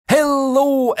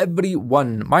Hello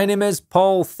everyone, my name is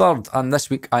Paul Third and this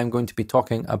week I'm going to be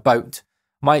talking about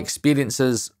my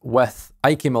experiences with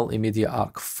IK Multimedia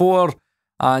Arc 4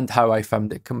 and how I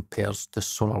found it compares to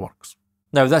Sonarworks.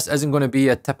 Now this isn't going to be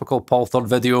a typical Paul Third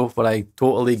video where I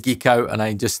totally geek out and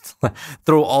I just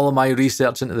throw all of my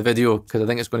research into the video because I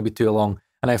think it's going to be too long,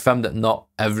 and I found that not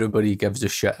everybody gives a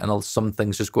shit and some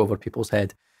things just go over people's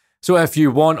head. So if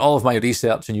you want all of my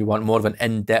research and you want more of an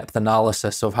in-depth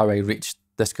analysis of how I reached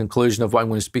this conclusion of what I'm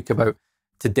going to speak about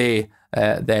today,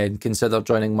 then consider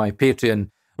joining my Patreon.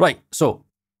 Right, so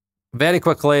very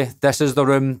quickly, this is the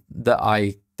room that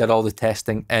I did all the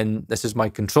testing in. This is my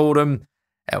control room.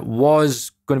 It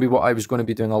was going to be what I was going to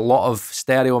be doing a lot of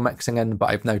stereo mixing in, but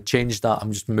I've now changed that.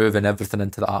 I'm just moving everything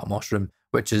into the Atmos room,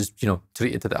 which is, you know,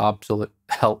 treated to the absolute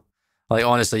hilt. Like,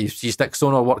 honestly, you stick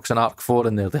Sonarworks and Arc 4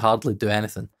 in there, they hardly do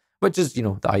anything, which is, you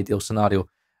know, the ideal scenario.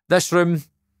 This room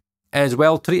is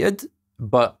well treated,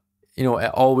 but, you know,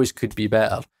 it always could be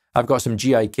better. I've got some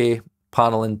GIK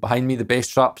paneling behind me, the bass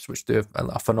traps, which do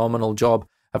a phenomenal job.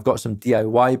 I've got some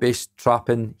DIY bass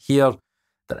trapping here.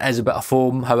 There is a bit of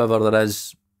foam, however, there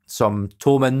is some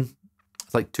Toman,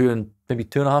 it's like maybe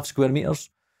 2.5 square meters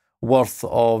worth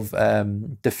of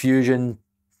diffusion,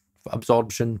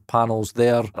 absorption panels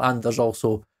there. And there's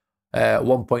also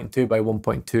 1.2 by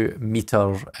 1.2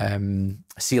 meter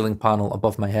ceiling panel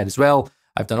above my head as well.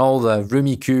 I've done all the room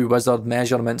EQ wizard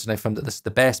measurements and I found that this is the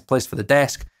best place for the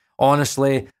desk.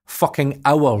 Honestly, fucking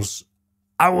hours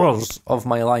of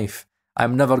my life.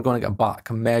 I'm never going to get back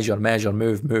and measure,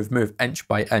 move, inch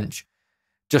by inch,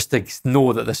 just to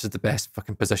know that this is the best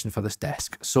fucking position for this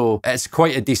desk. So it's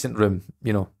quite a decent room,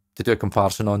 you know, to do a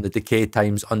comparison on. The decay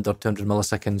times under 200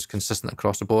 milliseconds, consistent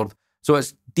across the board. So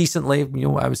it's decently, you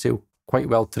know, I would say quite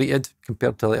well treated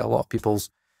compared to like a lot of people's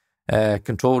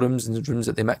control rooms and the rooms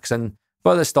that they mix in.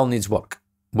 But it still needs work,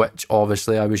 which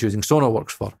obviously I was using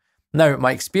Sonarworks for. Now,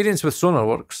 my experience with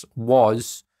Sonarworks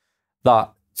was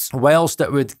that whilst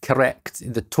it would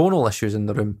correct the tonal issues in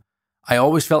the room, I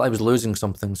always felt I was losing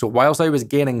something. So whilst I was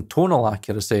gaining tonal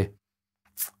accuracy,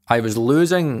 I was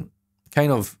losing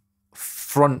kind of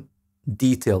front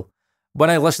detail. When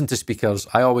I listen to speakers,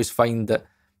 I always find that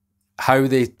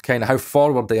how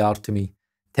forward they are to me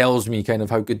tells me kind of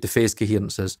how good the phase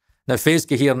coherence is. Now, phase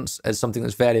coherence is something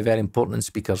that's very, very important in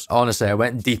speakers. Honestly, I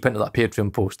went deep into that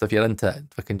Patreon post. If you're into it,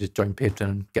 I can just join Patreon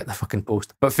and get the fucking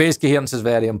post. But phase coherence is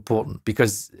very important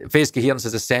because phase coherence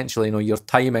is essentially, you know, your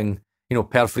timing, you know,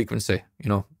 per frequency, you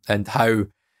know, and how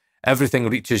everything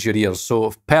reaches your ears.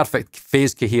 So perfect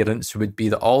phase coherence would be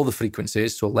that all the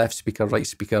frequencies, so left speaker, right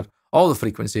speaker, all the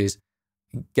frequencies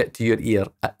get to your ear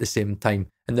at the same time.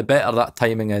 And the better that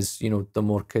timing is, you know, the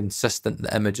more consistent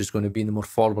the image is going to be and the more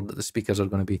forward that the speakers are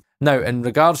going to be. Now, in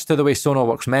regards to the way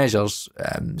Sonarworks measures,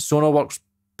 Sonarworks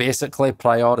basically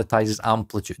prioritizes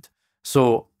amplitude.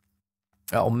 So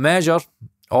it'll measure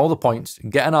all the points,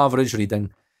 get an average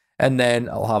reading, and then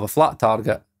it'll have a flat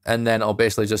target, and then it'll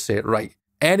basically just say, right,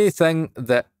 anything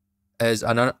that is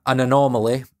an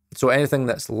anomaly, so anything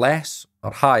that's less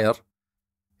or higher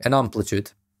in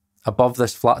amplitude above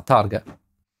this flat target,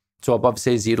 so above,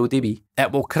 say, 0 dB,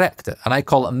 it will correct it. And I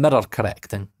call it mirror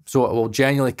correcting. So it will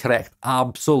genuinely correct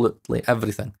absolutely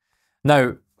everything.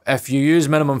 Now, if you use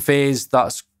minimum phase,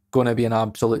 that's going to be an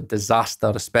absolute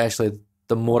disaster, especially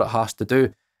the more it has to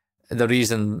do. The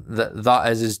reason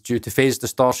that is due to phase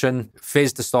distortion.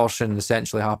 Phase distortion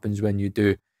essentially happens when you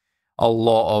do a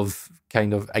lot of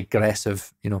kind of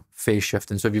aggressive, you know, phase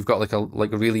shifting. So if you've got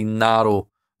like a really narrow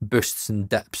boosts and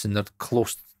dips and they're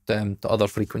close to other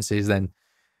frequencies, then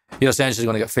you're essentially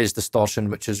going to get phase distortion,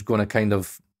 which is going to kind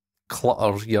of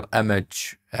clutter your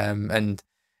image, and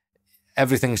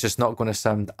everything's just not going to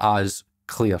sound as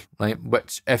clear, right?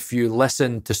 Which, if you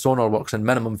listen to Sonarworks in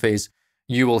minimum phase,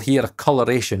 you will hear a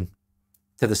coloration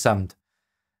to the sound.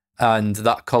 And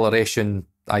that coloration,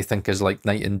 I think, is like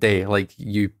night and day. Like,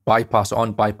 you bypass it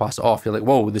on, bypass it off. You're like,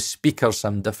 whoa, the speakers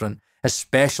sound different,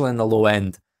 especially in the low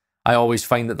end. I always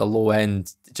find that the low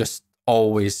end just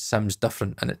always sounds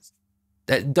different, and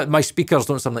my speakers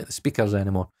don't sound like the speakers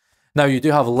anymore. Now, you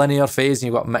do have linear phase and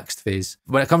you've got mixed phase.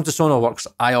 When it comes to Sonarworks,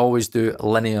 I always do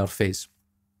linear phase.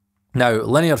 Now,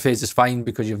 linear phase is fine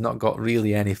because you've not got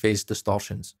really any phase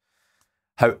distortions.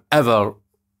 However,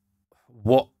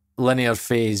 what linear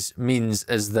phase means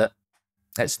is that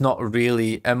it's not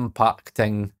really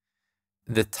impacting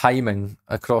the timing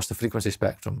across the frequency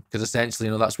spectrum, because essentially,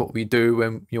 you know, that's what we do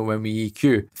when we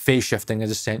EQ. Phase shifting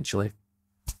is essentially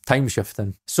time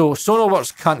shifting. So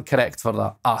Sonarworks can't correct for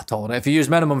that at all. Now, if you use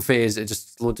minimum phase, it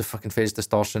just loads of fucking phase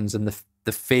distortions, and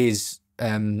the phase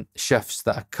shifts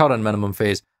that occur in minimum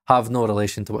phase have no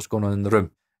relation to what's going on in the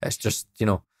room. It's just, you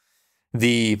know,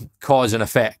 the cause and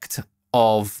effect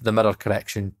of the mirror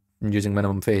correction using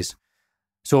minimum phase.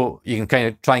 So you can kind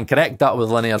of try and correct that with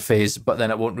linear phase, but then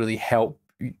it won't really help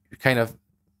kind of,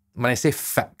 when I say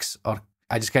fix, or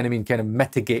I just kind of mean kind of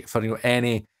mitigate for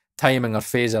any timing or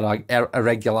phase or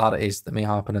irregularities that may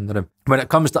happen in the room. When it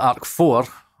comes to Arc 4,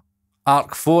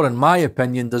 in my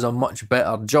opinion, does a much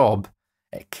better job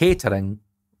at catering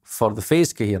for the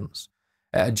phase coherence.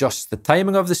 It adjusts the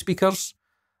timing of the speakers,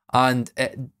 and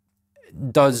it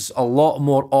does a lot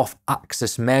more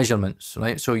off-axis measurements,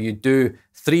 right? So you do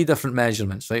 3 different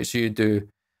measurements, right? So you do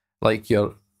like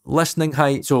your listening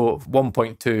height, so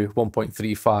 1.2,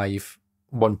 1.35,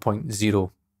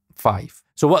 1.05.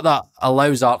 So what that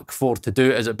allows Arc 4 to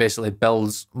do is it basically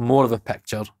builds more of a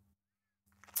picture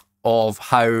of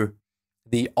how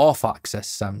the off-axis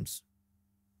sounds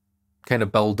kind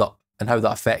of build up and how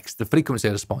that affects the frequency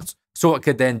response. So it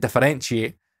could then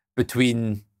differentiate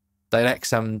between direct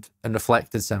sound and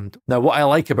reflected sound. Now, what I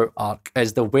like about Arc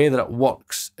is the way that it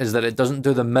works is that it doesn't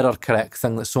do the mirror correct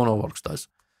thing that Sonarworks does.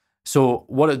 So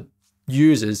what it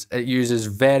uses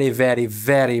very, very,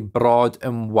 very broad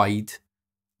and wide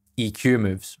EQ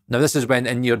moves. Now, this is when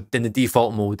in the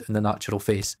default mode in the natural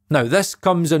phase. Now, this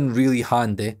comes in really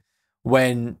handy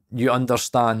when you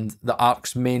understand that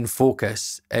Arc's main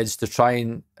focus is to try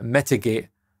and mitigate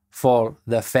for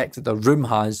the effect that the room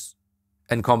has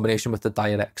in combination with the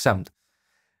direct sound.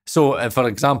 So, for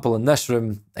example, in this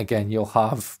room, again, you'll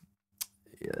have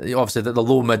obviously the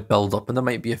low-mid build-up, and there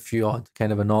might be a few odd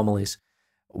kind of anomalies,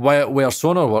 where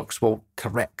Sonarworks will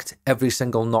correct every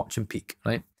single notch and peak,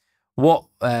 right? What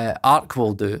Arc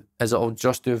will do is it'll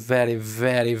just do very,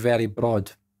 very, very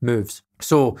broad moves.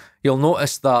 So you'll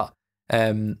notice that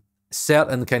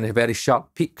certain kind of very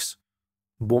sharp peaks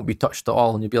won't be touched at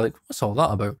all, and you'll be like, what's all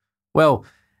that about? Well,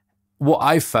 what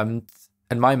I've found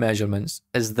in my measurements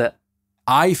is that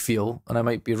I feel, and I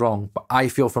might be wrong, but I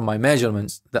feel from my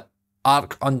measurements that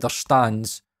Arc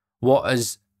understands what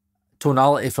is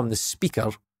tonality from the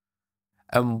speaker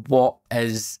and what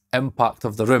is impact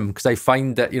of the room. Because I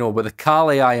find that, with the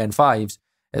Kali IN5s,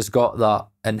 it's got that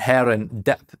inherent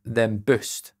dip, then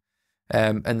boost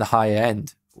in the high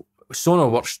end.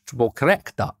 Sonarworks will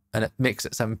correct that, and it makes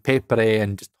it sound papery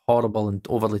and just horrible and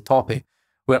overly toppy,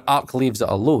 where Arc leaves it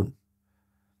alone.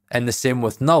 And the same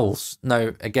with nulls.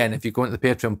 Now, again, if you go into the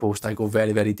Patreon post, I go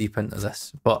very, very deep into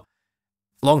this. But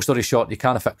long story short, you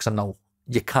can't fix a null.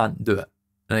 You can't do it.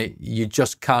 Right? You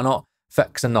just cannot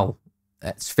fix a null.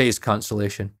 It's phase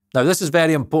cancellation. Now, this is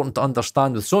very important to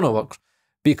understand with Sonarworks,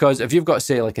 because if you've got,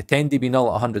 say, like a 10 dB null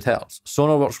at 100 Hz,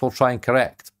 Sonarworks will try and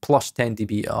correct plus 10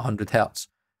 dB at 100 Hz.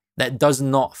 That does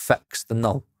not fix the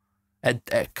null.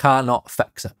 It cannot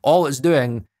fix it. All it's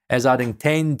doing is adding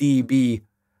 10 dB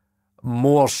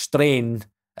more strain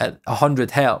at 100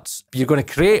 Hz. You're going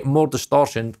to create more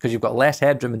distortion because you've got less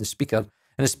headroom in the speaker.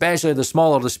 And especially the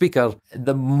smaller the speaker,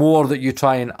 the more that you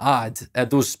try and add,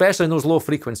 especially in those low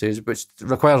frequencies, which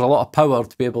requires a lot of power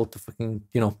to be able to fucking,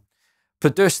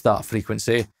 produce that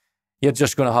frequency, you're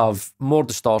just going to have more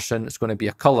distortion. It's going to be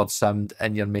a coloured sound,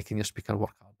 and you're making your speaker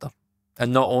work harder.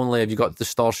 And not only have you got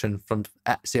distortion from,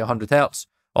 say, 100 Hz,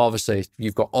 obviously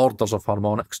you've got orders of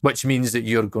harmonics, which means that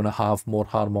you're going to have more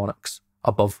harmonics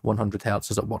above 100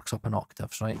 Hz as it works up in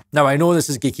octaves, right? Now, I know this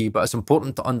is geeky, but it's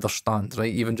important to understand,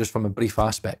 right, even just from a brief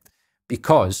aspect,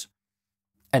 because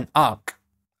in Arc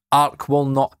will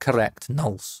not correct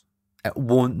nulls. It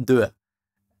won't do it.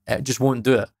 It just won't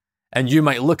do it. And you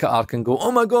might look at Arc and go,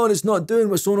 oh my God, it's not doing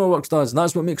what Sonarworks does, and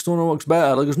that's what makes Sonarworks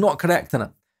better. Like, it's not correcting it.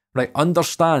 Right,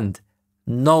 understand,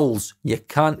 nulls, you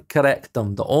can't correct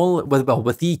them.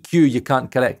 With EQ, you can't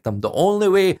correct them. The only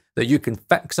way that you can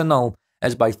fix a null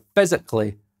is by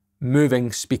physically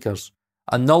moving speakers.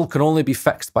 A null can only be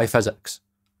fixed by physics.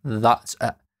 That's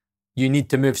it. You need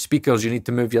to move speakers, you need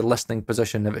to move your listening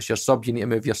position. If it's your sub, you need to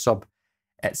move your sub.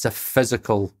 It's a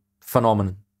physical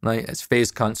phenomenon, right? It's phase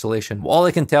cancellation. All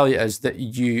I can tell you is that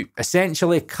you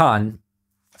essentially can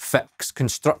fix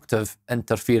constructive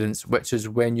interference, which is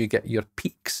when you get your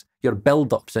peaks, your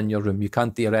build-ups in your room. You can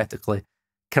theoretically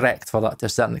correct for that to a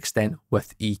certain extent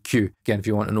with EQ. Again, if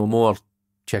you want to know more,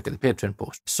 check out the Patreon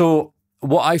post. So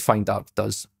what I find Arc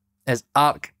does is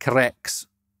Arc corrects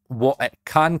what it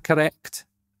can correct,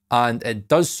 and it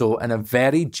does so in a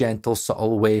very gentle,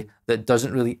 subtle way that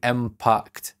doesn't really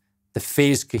impact the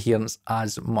phase coherence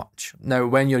as much. Now,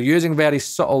 when you're using very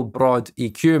subtle, broad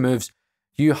EQ moves,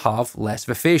 you have less of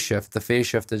a phase shift. The phase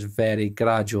shift is very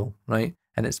gradual, right?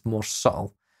 And it's more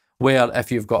subtle. Where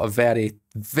if you've got a very,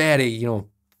 very,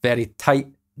 very tight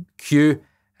Q,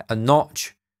 a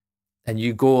notch, and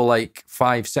you go like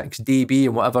 5, 6 dB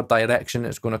in whatever direction,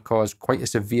 it's going to cause quite a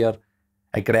severe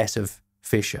aggressive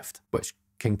phase shift, which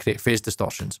can create phase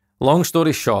distortions. Long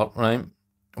story short, right,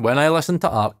 when I listen to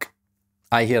ARC,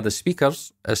 I hear the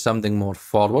speakers as sounding more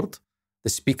forward. The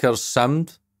speakers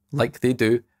sound like they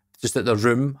do, just that the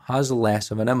room has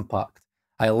less of an impact.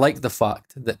 I like the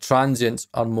fact that transients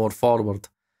are more forward.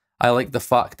 I like the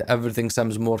fact that everything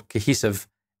sounds more cohesive.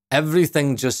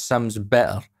 Everything just sounds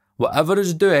better. Whatever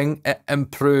it's doing, it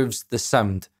improves the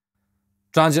sound.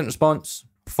 Transient response,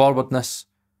 forwardness,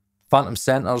 phantom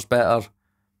center's better,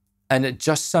 and it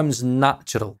just sounds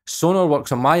natural.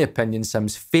 Sonarworks, in my opinion,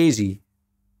 sounds phasey.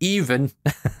 Even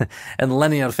in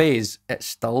linear phase, it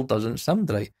still doesn't sound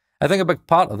right. I think a big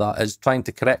part of that is trying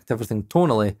to correct everything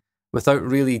tonally without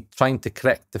really trying to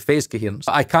correct the phase coherence.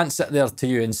 I can't sit there to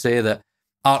you and say that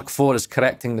ARC 4 is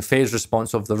correcting the phase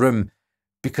response of the room,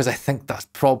 because I think that's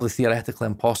probably theoretically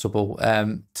impossible.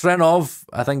 Trenov,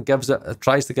 I think,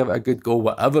 tries to give it a good go,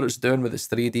 whatever it's doing with its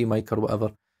 3D mic or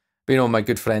whatever. But, you know, my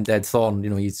good friend Ed Thorne,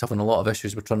 you know, he's having a lot of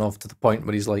issues with Trenov to the point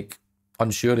where he's like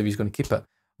unsure if he's going to keep it.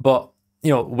 But, you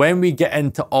know, when we get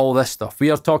into all this stuff, we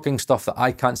are talking stuff that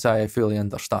I can't say I fully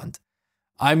understand.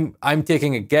 I'm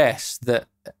taking a guess that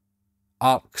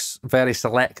ARC's very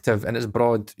selective in its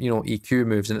broad, you know, EQ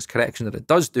moves and its correction that it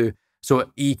does do, so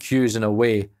it EQs in a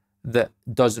way that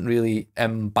doesn't really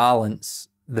imbalance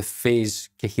the phase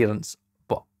coherence,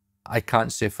 but I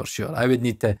can't say for sure. I would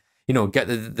need to, you know, get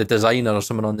the designer or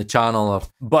someone on the channel.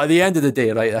 But at the end of the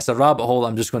day, right, that's a rabbit hole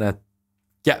I'm just going to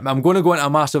I'm going to go into a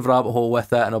massive rabbit hole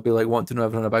with it, and I'll be like, want to know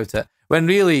everything about it. When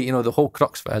really, you know, the whole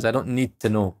crux of it is I don't need to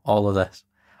know all of this.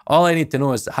 All I need to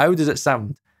know is, how does it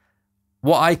sound?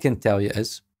 What I can tell you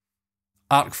is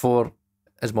ARC 4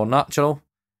 is more natural.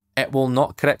 It will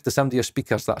not correct the sound of your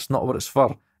speakers. That's not what it's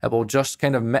for. It will just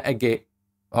kind of mitigate,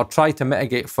 or try to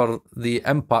mitigate, for the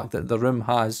impact that the room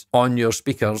has on your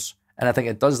speakers. And I think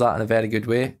it does that in a very good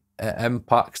way. It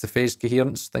impacts the phase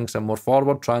coherence. Things sound more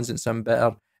forward. Transients sound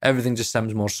better. Everything just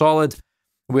sounds more solid.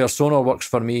 Where Sonarworks,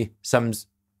 for me, sounds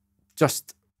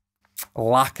just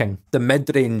lacking. The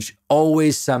mid-range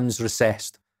always sounds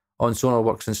recessed on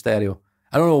Sonarworks in stereo.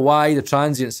 I don't know why the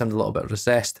transients sound a little bit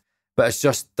recessed, but it's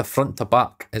just the front to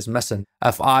back is missing.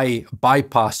 If I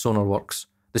bypass Sonarworks,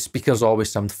 the speakers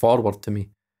always sound forward to me.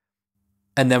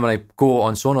 And then when I go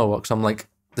on Sonarworks, I'm like,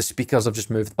 the speakers have just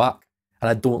moved back, and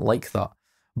I don't like that.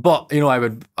 But, you know,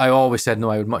 I always said, no,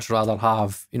 I would much rather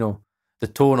have, you know, the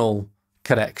tonal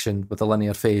correction with the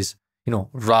linear phase, you know,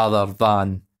 rather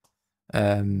than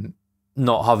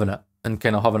not having it and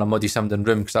kind of having a muddy sounding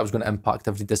room, because that was going to impact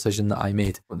every decision that I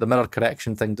made. The mirror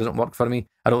correction thing doesn't work for me.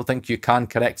 I don't think you can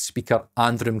correct speaker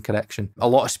and room correction. A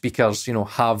lot of speakers, you know,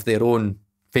 have their own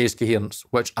phase coherence,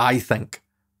 which I think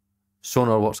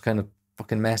Sonarworks kind of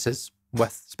fucking messes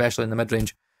with, especially in the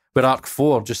mid-range. Where ARC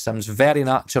 4 just sounds very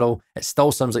natural. It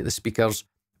still sounds like the speakers,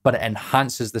 but it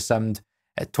enhances the sound.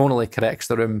 It tonally corrects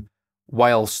the room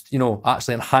whilst, you know,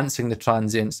 actually enhancing the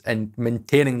transients and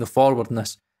maintaining the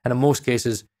forwardness. And in most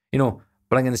cases, you know,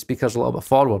 bringing the speakers a little bit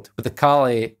forward. With the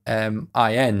Kali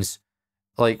INs,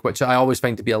 like, which I always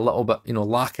find to be a little bit, you know,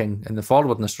 lacking in the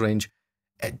forwardness range,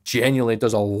 it genuinely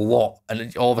does a lot.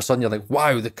 And all of a sudden you're like,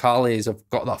 wow, the Kalis have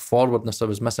got that forwardness I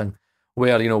was missing.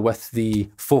 Where, you know, with the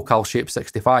focal shape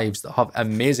 65s that have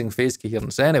amazing phase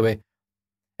coherence anyway,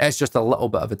 it's just a little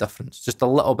bit of a difference. Just a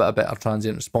little bit of better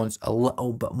transient response, a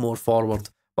little bit more forward.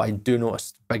 But I do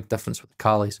notice a big difference with the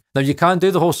Kalis. Now, you can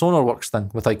do the whole Sonarworks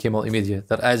thing with IK Multimedia.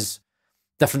 There is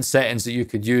different settings that you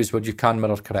could use where you can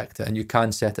mirror correct it and you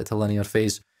can set it to linear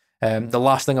phase. The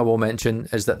last thing I will mention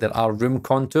is that there are room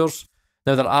contours.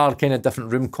 Now, there are kind of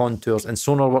different room contours in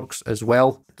Sonarworks as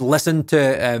well. Listen to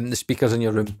the speakers in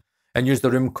your room and use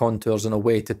the room contours in a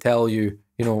way to tell you,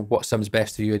 you know, what sounds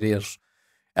best to your ears.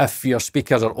 If your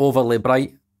speakers are overly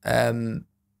bright, then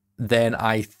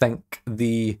I think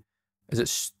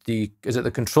is it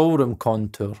the control room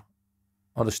contour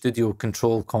or the studio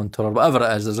control contour or whatever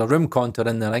it is. There's a room contour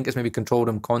in there. I think it's maybe control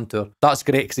room contour. That's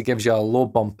great because it gives you a low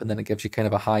bump and then it gives you kind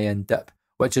of a high end dip,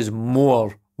 which is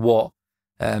more what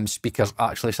speakers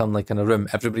actually sound like in a room.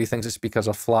 Everybody thinks that speakers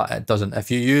are flat. It doesn't. If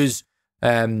you use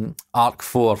ARC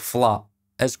 4 flat,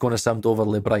 it's going to sound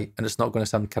overly bright and it's not going to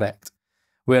sound correct.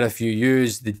 Where if you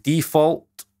use the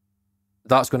default,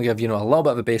 that's going to give, you know, a little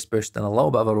bit of a bass boost and a little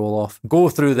bit of a roll off. Go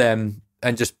through them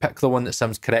and just pick the one that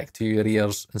sounds correct to your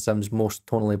ears and sounds most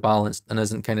tonally balanced and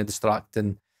isn't kind of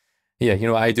distracting. Yeah, you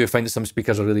know, I do find that some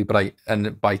speakers are really bright,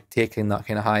 and by taking that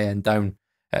kind of high end down,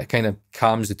 it kind of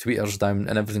calms the tweeters down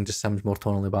and everything just sounds more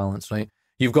tonally balanced, right?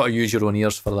 You've got to use your own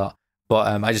ears for that.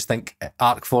 But I just think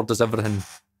ARC 4 does everything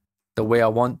the way I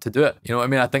want to do it. You know what I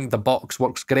mean? I think the box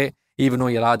works great, even though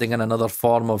you're adding in another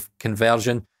form of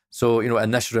conversion. So, you know,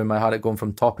 in this room, I had it going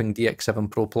from topping DX7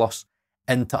 Pro Plus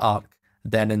into ARC,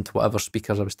 then into whatever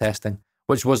speakers I was testing,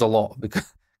 which was a lot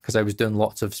because I was doing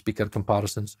lots of speaker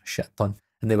comparisons, a shit ton,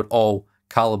 and they were all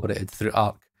calibrated through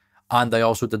ARC. And I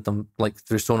also did them like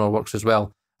through Sonarworks as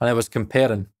well. And I was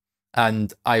comparing,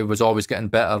 and I was always getting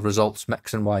better results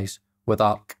mixing wise with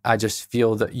ARC. I just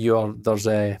feel that there's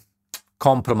a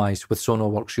compromise with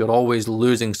Sonarworks. You're always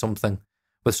losing something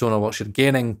with Sonarworks. You're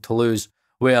gaining to lose.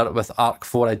 Where with ARC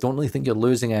 4, I don't really think you're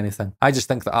losing anything. I just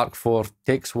think that ARC 4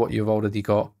 takes what you've already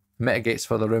got, mitigates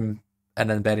for the room in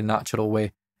a very natural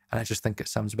way, and I just think it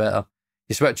sounds better.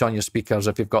 You switch on your speakers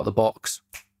if you've got the box,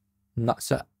 and that's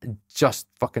it. It just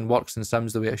fucking works and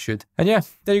sounds the way it should. And yeah,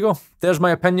 there you go. There's my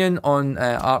opinion on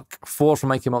ARC 4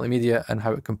 from IK Multimedia and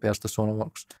how it compares to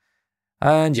Sonarworks.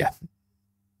 And yeah,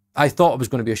 I thought it was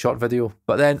going to be a short video,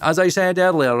 but then, as I said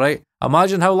earlier, right,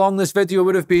 imagine how long this video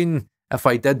would have been if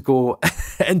I did go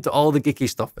into all the geeky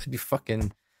stuff. It'd be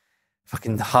fucking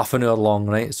half an hour long,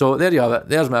 right? So there you have it.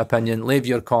 There's my opinion. Leave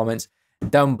your comments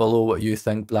down below what you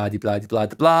think. Blah, blah, blah, blah,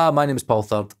 blah. My name is Paul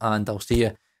Third, and I'll see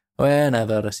you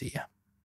whenever I see you.